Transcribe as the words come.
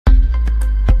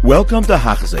Welcome to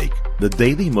Hachzik, the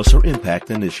Daily Musar Impact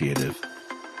Initiative.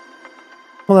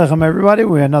 Welcome everybody.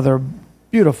 We have another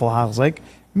beautiful Hachzik.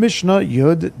 Mishnah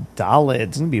Yud Daled.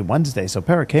 It's going to be Wednesday, so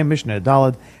Pirkei Mishnah Yud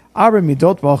Daled. Arba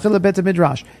Midot V'Ochila Bet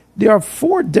Midrash. There are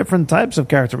 4 different types of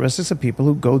characteristics of people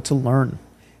who go to learn.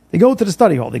 They go to the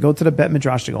study hall. They go to the Bet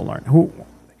Midrash to go learn.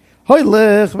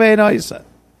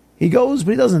 He goes,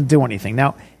 but he doesn't do anything.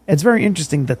 Now, it's very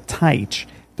interesting the taich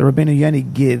the Rabbeinu Yeni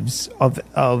gives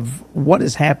of what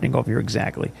is happening over here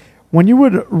exactly. When you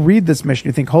would read this mission,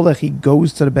 you think, Holech, he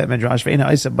goes to the Bet Midrash,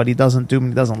 but he doesn't do,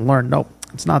 he doesn't learn. No,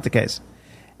 it's not the case.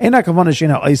 It doesn't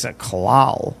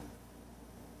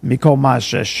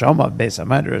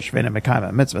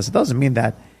mean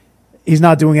that he's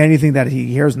not doing anything that he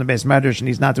hears in the base medrash and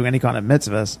he's not doing any kind of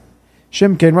mitzvahs.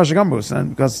 Shim Ken Rasha Gambus,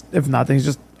 because if not, then he's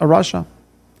just a Rasha.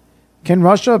 Ken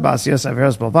Rasha Basiyas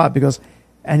Averas Balvat, because,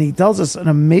 and he tells us an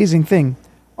amazing thing.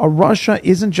 A Rasha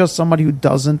isn't just somebody who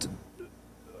doesn't.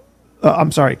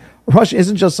 Rasha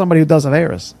isn't just somebody who does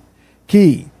Averas.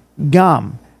 Ki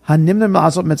Gam Hanimnim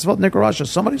Ma'asot Mitzvot Nik Rasha.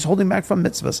 Somebody's holding back from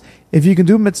mitzvahs. If you can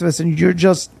do mitzvahs and you're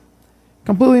just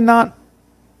completely not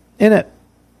in it,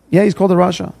 yeah, he's called a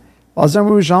Rasha.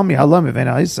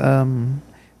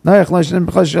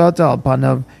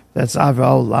 That's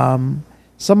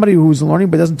somebody who's learning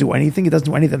but doesn't do anything. He doesn't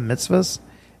do any of the mitzvahs.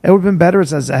 It would have been better, it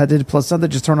says, had the placenta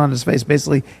just turned on his face.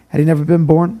 Basically, had he never been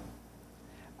born.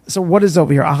 So what is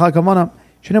over here? He's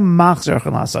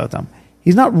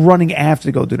not running after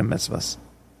to go do the mitzvahs.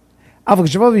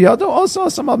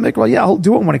 Yeah, he'll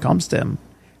do it when it comes to him.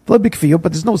 But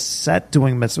there's no set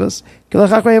doing mitzvahs.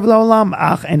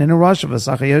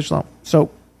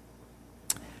 So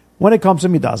when it comes to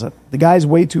him, he does it. The guy's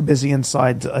way too busy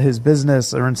inside his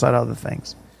business or inside other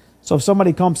things. So if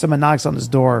somebody comes to him and knocks on his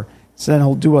door, so then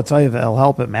he'll do a tayva, he'll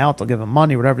help him out, he'll give him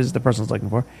money, whatever it is the person's looking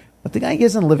for. But the guy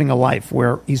isn't living a life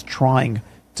where he's trying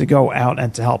to go out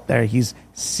and to help there. He's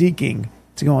seeking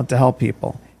to go and to help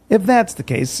people. If that's the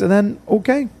case, then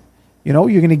okay. You're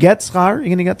going to get schar, you're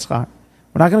going to get schar.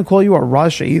 We're not going to call you a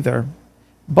Rasha either.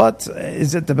 But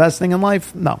is it the best thing in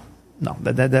life? No,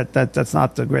 that's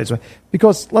not the greatest way.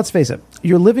 Because let's face it,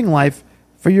 you're living life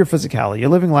for your physicality. You're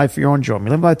living life for your own enjoyment.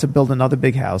 You're living life to build another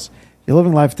big house. You're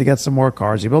living life to get some more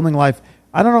cars. You're building life.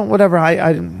 I don't know, whatever.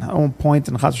 I won't point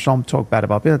and Chas V'Shalom talk bad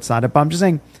about it. That's not it. But I'm just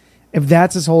saying, if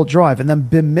that's his whole drive, and then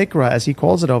Bim Mikra, as he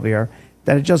calls it over here,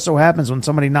 that it just so happens when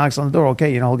somebody knocks on the door,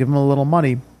 okay, he'll give him a little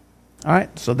money. All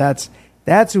right, so that's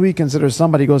who he considers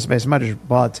somebody who goes to base medrash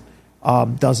but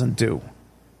doesn't do.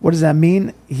 What does that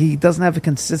mean? He doesn't have a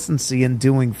consistency in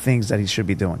doing things that he should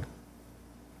be doing.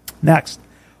 Next,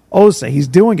 Osa, he's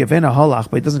doing it in a halach,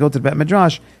 but he doesn't go to the Bet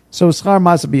Midrash, so schar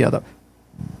ma'asa biyado.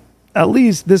 At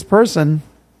least this person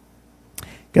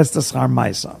gets the schar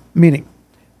ma'asa. Meaning,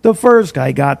 the first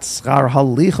guy got schar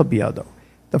halicha biyado.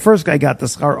 The first guy got the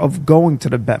schar of going to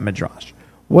the Bet Midrash.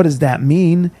 What does that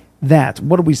mean? What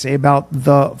do we say about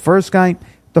the first guy?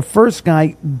 The first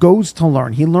guy goes to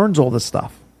learn. He learns all this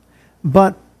stuff.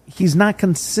 But he's not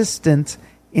consistent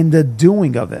in the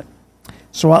doing of it.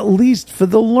 So at least for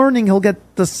the learning, he'll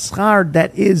get the schar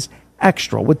that is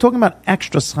extra. We're talking about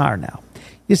extra schar now.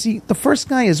 You see, the first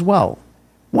guy as well,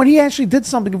 when he actually did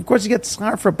something, of course he gets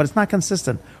schar for it, but it's not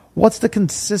consistent. What's the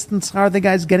consistent schar the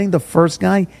guy's getting? The first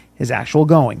guy, his actual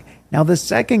going. Now the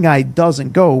second guy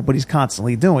doesn't go, but he's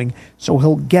constantly doing, so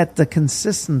he'll get the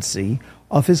consistency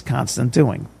of his constant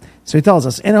doing. So he tells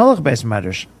us, in halach beis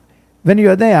medrash,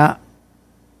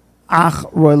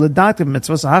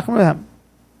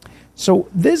 so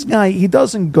this guy, he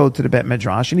doesn't go to the Bet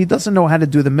Midrash, and he doesn't know how to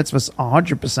do the mitzvahs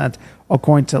 100%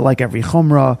 according to like every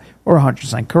chumrah, or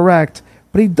 100% correct,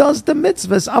 but he does the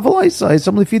mitzvahs.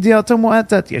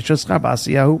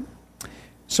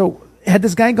 So had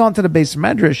this guy gone to the base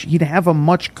medrash, he'd have a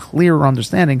much clearer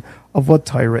understanding of what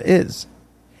Torah is.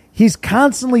 He's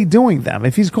constantly doing them.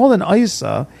 If he's called an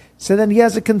Isa, so then he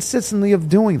has a consistency of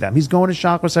doing them. He's going to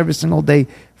chakras every single day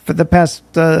for the past,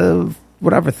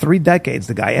 3 decades,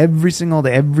 the guy, every single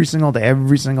day.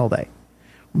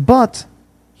 But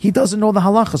he doesn't know the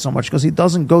halacha so much because he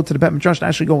doesn't go to the Bet Midrash to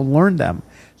actually go learn them.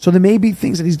 So there may be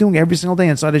things that he's doing every single day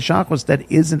inside his chakras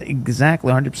that isn't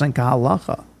exactly 100%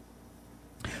 kahalacha.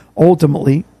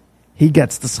 Ultimately, he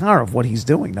gets the schar of what he's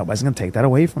doing. Nobody's going to take that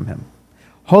away from him.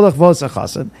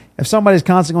 If somebody's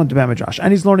constantly going to Bet Midrash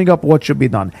and he's learning up what should be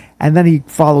done, and then he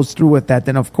follows through with that,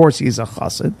 then of course he's a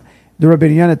chassid. The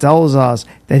Rabbeinu Yonah tells us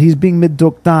that he's being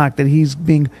midukdak, that he's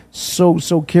being so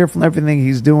careful in everything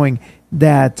he's doing,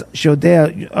 that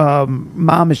shodeh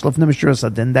mamish lefnei mishras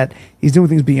hadin, that he's doing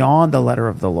things beyond the letter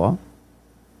of the law.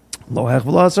 Lo hech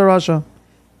v'lo asar rasha,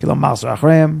 kilo masar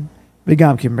achreim,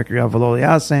 v'gam kim mikriyav v'lo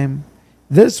yasem,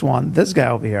 This guy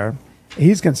over here,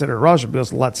 he's considered Rasha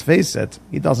because, let's face it,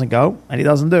 he doesn't go and he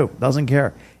doesn't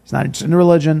care. He's not interested in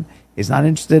religion. He's not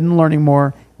interested in learning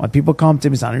more. When people come to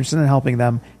him, he's not interested in helping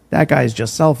them. That guy is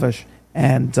just selfish,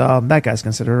 and that guy's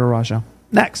considered a Rasha.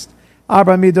 Next. You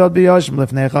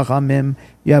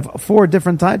have 4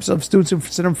 different types of students who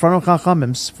sit in front of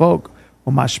Chachamim: Svog,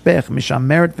 Umashpech,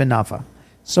 Mishameret, Venafa.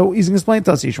 So he's going to explain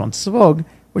to us each one. Svog,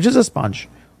 which is a sponge.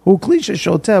 Who klisha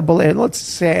shoteh b'leir. Let's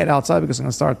say it outside because I'm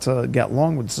going to start to get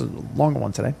long. It's a longer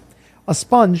one today. A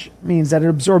sponge means that it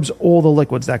absorbs all the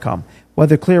liquids that come.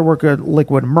 Whether clear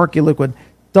liquid, murky liquid,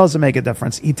 doesn't make a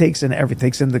difference. He takes in everything,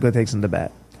 takes in the good, takes in the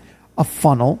bad. A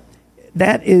funnel.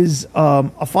 That is,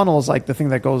 a funnel is like the thing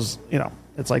that goes,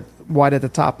 it's like wide at the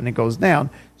top and it goes down.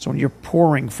 So when you're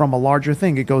pouring from a larger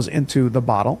thing, it goes into the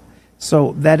bottle.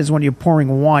 So that is when you're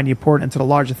pouring wine, you pour it into the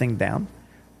larger thing down.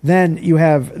 Then you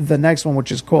have the next one,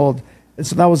 which is called,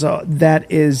 that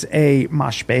is a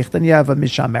mashpech. Then you have a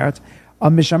mishameret. A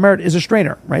mishameret is a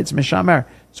strainer, right? It's mishamer.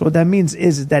 So what that means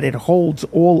is that it holds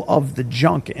all of the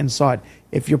junk inside.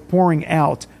 If you're pouring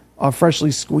out a freshly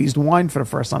squeezed wine for the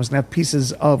first time, it's going to have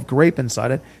pieces of grape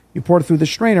inside it. You pour it through the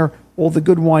strainer, all the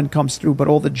good wine comes through, but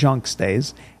all the junk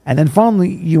stays. And then finally,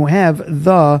 you have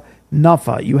the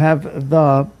nafa. You have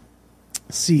the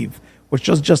sieve, which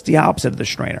is just the opposite of the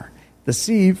strainer. The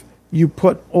sieve, you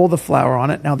put all the flour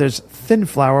on it. Now, there's thin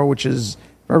flour, which is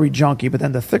very junky, but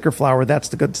then the thicker flour, that's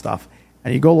the good stuff.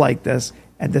 And you go like this,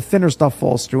 and the thinner stuff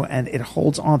falls through, and it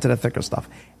holds onto the thicker stuff.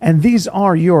 And these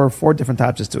are your 4 different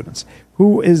types of students.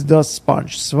 Who is the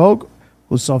sponge? Svog,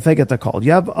 who's sofeget the cold.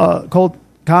 You have called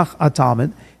kach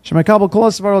atamid. Shemekabel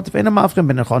kol svarot v'ena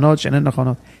mafchem b'nechonot she'enen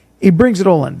nechonot. He brings it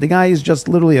all in. The guy is just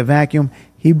literally a vacuum.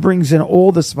 He brings in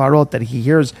all the svarot that he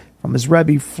hears from his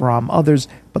Rebbe, from others.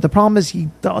 But the problem is he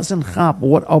doesn't chap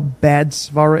what a bad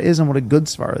svara is and what a good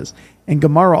svara is. In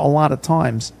Gemara, a lot of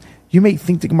times, you may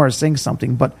think the Gemara is saying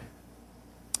something, but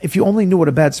if you only knew what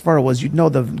a bad svara was, you'd know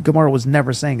the Gemara was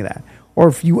never saying that. Or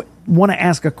if you want to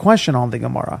ask a question on the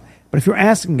Gemara, but if you're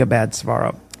asking a bad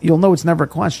svara, you'll know it's never a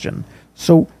question.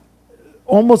 So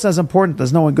almost as important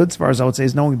as knowing good svaras, I would say,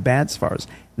 is knowing bad svaras.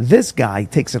 This guy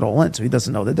takes it all in, so he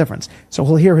doesn't know the difference. So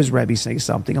he'll hear his Rebbe say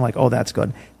something, like, oh, that's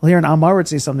good. He'll hear an Amarit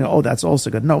say something, oh, that's also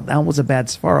good. No, that was a bad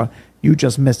svara. You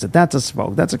just missed it. That's a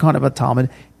svog. That's a kind of a Talmud.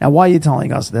 Now, why are you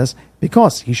telling us this?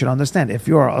 Because he should understand. If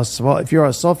you're a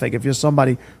sofek, if you're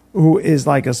somebody who is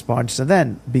like a sponge, so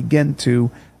then begin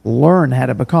to learn how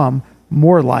to become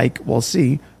more like, we'll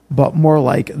see, but more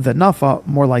like the nafa,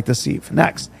 more like the sieve.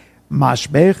 Next,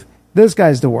 mashbech. This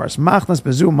guy's the worst. Machnas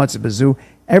bezu, matzah bezu.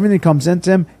 Everything comes into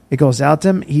him, it goes out to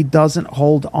him. He doesn't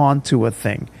hold on to a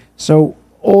thing. So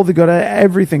all the good,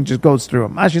 everything just goes through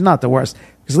him. Actually, not the worst,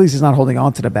 because at least he's not holding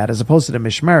on to the bad, as opposed to the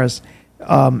mishmeres.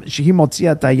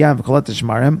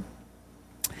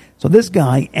 So this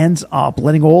guy ends up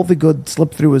letting all the good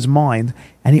slip through his mind,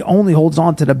 and he only holds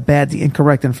on to the bad, the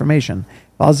incorrect information.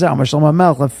 What's Lomar?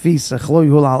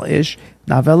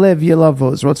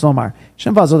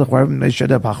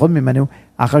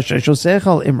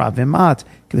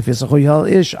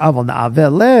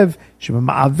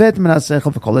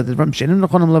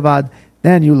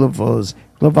 Then you levos.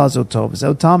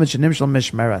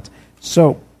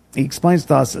 So he explains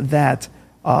to us that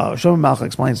Shlomo Melech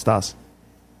explains to us,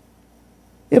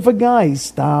 if a guy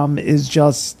is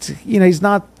just, he's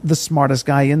not the smartest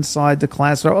guy inside the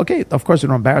class, or okay, of course we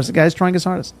don't embarrass the guy, he's trying his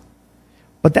hardest.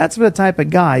 But that's for the type of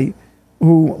guy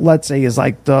who, let's say, is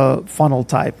like the funnel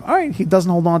type. All right, he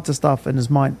doesn't hold on to stuff in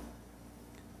his mind.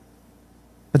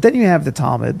 But then you have the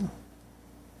Talmud,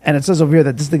 and it says over here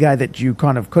that this is the guy that you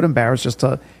kind of could embarrass,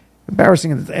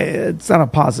 embarrassing, it's not a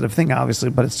positive thing, obviously,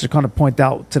 but it's to kind of point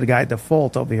out to the guy at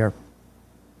default over here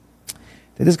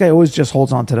that this guy always just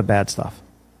holds on to the bad stuff.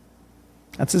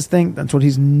 That's his thing. That's what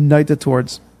he's united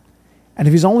towards. And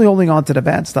if he's only holding on to the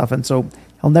bad stuff, and so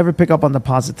he'll never pick up on the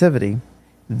positivity,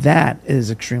 that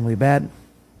is extremely bad.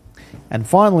 And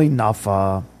finally,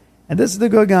 nafa. And this is the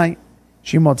good guy.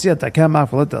 But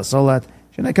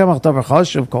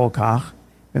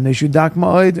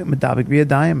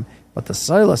the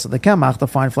silas of the kemach, the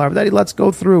fine flour that he lets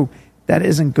go through, that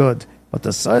isn't good. But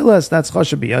the silas, that's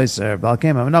chashav b'yoser.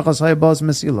 Balkem amenachas hayabos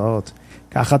mesilot.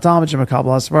 Kachatam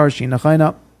shemekabel asvar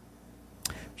shinachayna.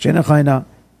 Shinachayna.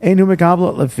 Einu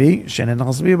mekabel lefi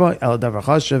shenenachas biba el davar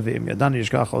chashav im yadan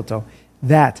yishkach oto.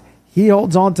 That he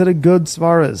holds on to the good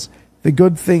svaras, the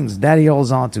good things that he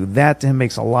holds on to. That to him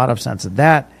makes a lot of sense.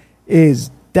 That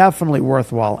is definitely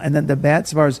worthwhile. And then the bad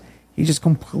svaras, he just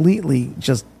completely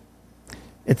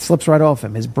it slips right off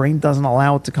him. His brain doesn't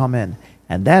allow it to come in.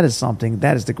 And that is something,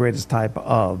 that is the greatest type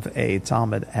of a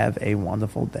Talmud. Have a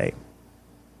wonderful day.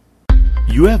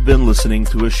 You have been listening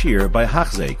to a shir by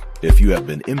Hachzeik. If you have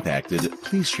been impacted,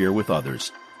 please share with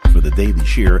others. For the daily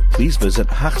shir, please visit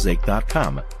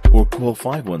Hachzeik.com or call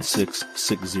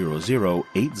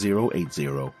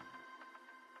 516-600-8080.